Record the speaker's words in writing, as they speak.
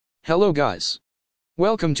Hello guys.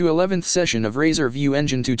 Welcome to 11th session of Razor View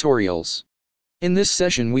Engine tutorials. In this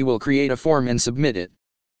session we will create a form and submit it.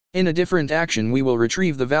 In a different action we will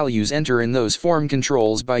retrieve the values enter in those form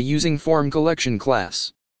controls by using FormCollection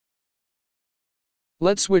class.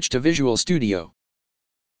 Let's switch to Visual Studio.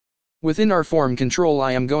 Within our form control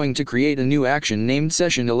I am going to create a new action named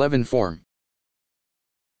Session 11 Form.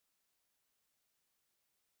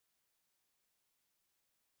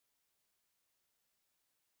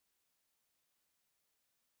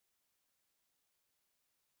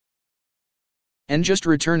 And just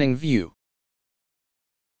returning view.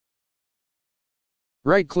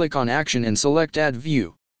 Right-click on Action and select Add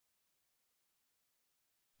View.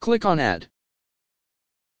 Click on Add.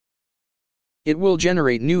 It will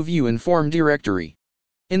generate new view in Form directory.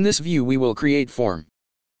 In this view we will create form.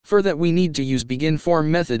 For that we need to use BeginForm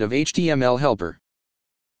method of HTML helper.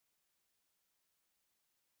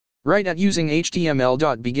 Write at using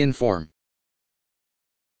html.beginForm.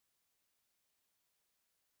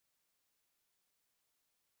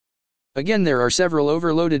 Again, there are several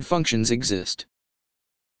overloaded functions exist.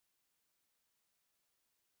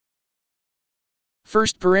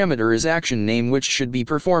 First parameter is action name, which should be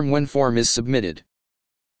performed when form is submitted.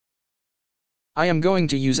 I am going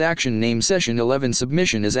to use action name Session 11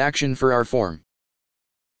 Submission as action for our form.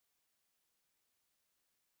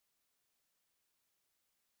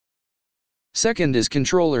 Second is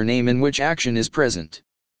controller name, in which action is present.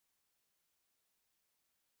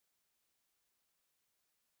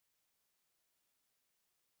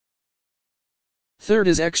 Third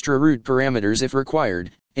is extra root parameters if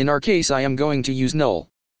required. In our case I am going to use null.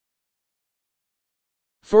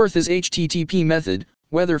 Fourth is HTTP method,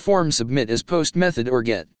 whether form submit as post method or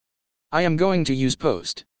get. I am going to use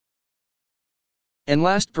post. And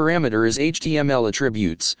last parameter is HTML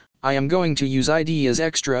attributes. I am going to use ID as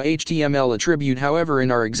extra HTML attribute, however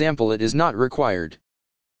in our example it is not required.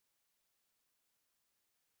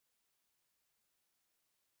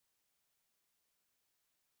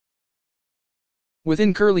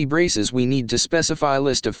 Within curly braces we need to specify a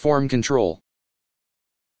list of form control.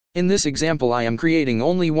 In this example I am creating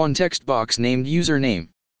only one text box named username.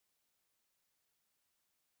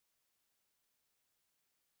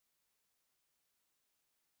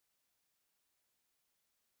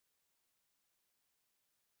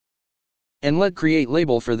 And let create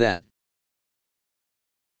label for that.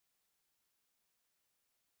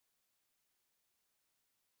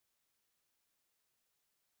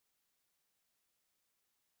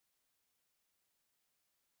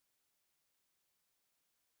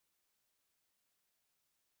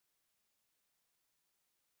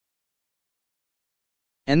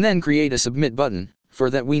 And then create a submit button. For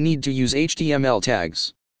that we need to use HTML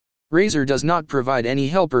tags. Razor does not provide any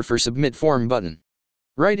helper for submit form button.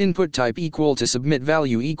 Write input type equal to submit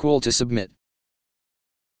value equal to submit.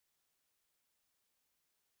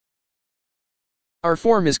 Our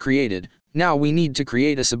form is created. Now we need to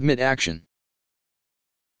create a submit action.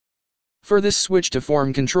 For this, switch to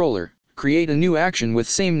form controller, create a new action with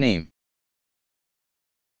same name.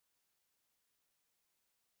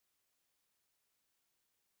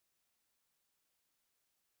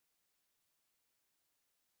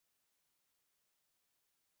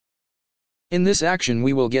 In this action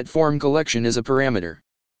we will get FormCollection as a parameter.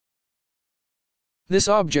 This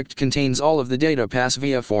object contains all of the data pass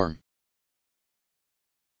via form.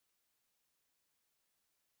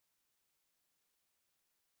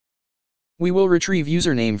 We will retrieve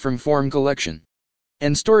username from FormCollection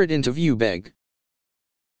and store it into ViewBeg.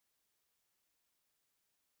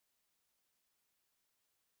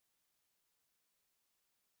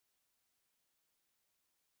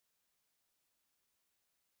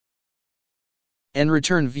 And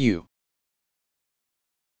return view.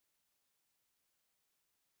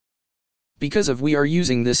 Because of we are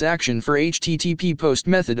using this action for HTTP post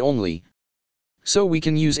method only, so we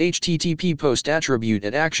can use HTTP post attribute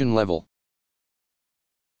at action level.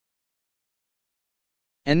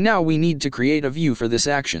 And now we need to create a view for this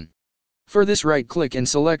action. For this, right click and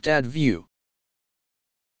select Add View.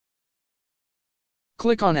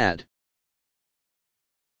 Click on Add.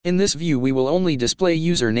 In this view we will only display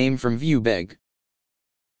username from ViewBeg.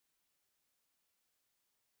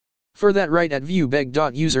 For that, write at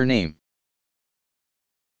viewbeg.username.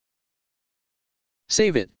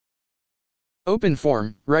 Save it. Open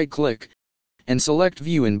form, right-click, and select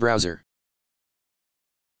View in browser.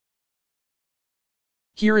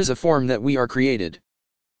 Here is a form that we are created.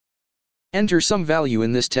 Enter some value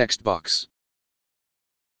in this text box.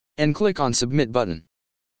 And click on Submit button.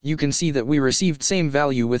 You can see that we received same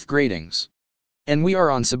value with gradings. And we are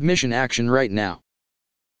on submission action right now.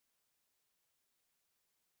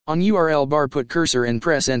 On URL bar put cursor and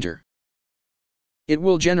press enter. It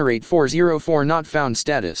will generate 404 not found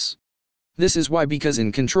status. This is why, because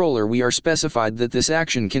in controller we are specified that this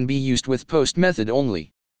action can be used with post method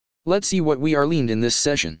only. Let's see what we are learned in this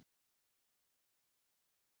session.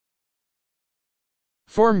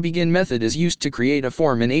 Form begin method is used to create a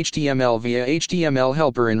form in HTML via HTML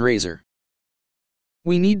helper in Razor.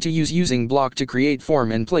 We need to use using block to create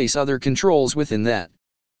form and place other controls within that.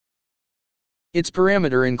 Its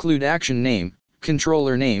parameter include action name,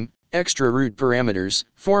 controller name, extra root parameters,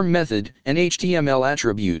 form method, and HTML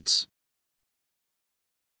attributes.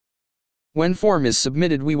 When form is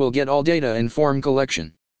submitted, we will get all data in form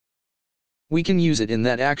collection. We can use it in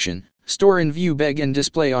that action, store in view beg and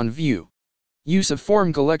display on view. Use of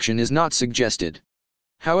form collection is not suggested.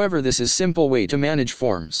 However, this is simple way to manage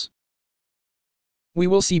forms. We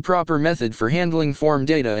will see proper method for handling form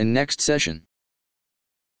data in next session.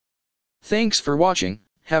 Thanks for watching,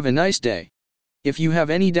 have a nice day. If you have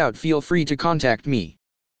any doubt, feel free to contact me.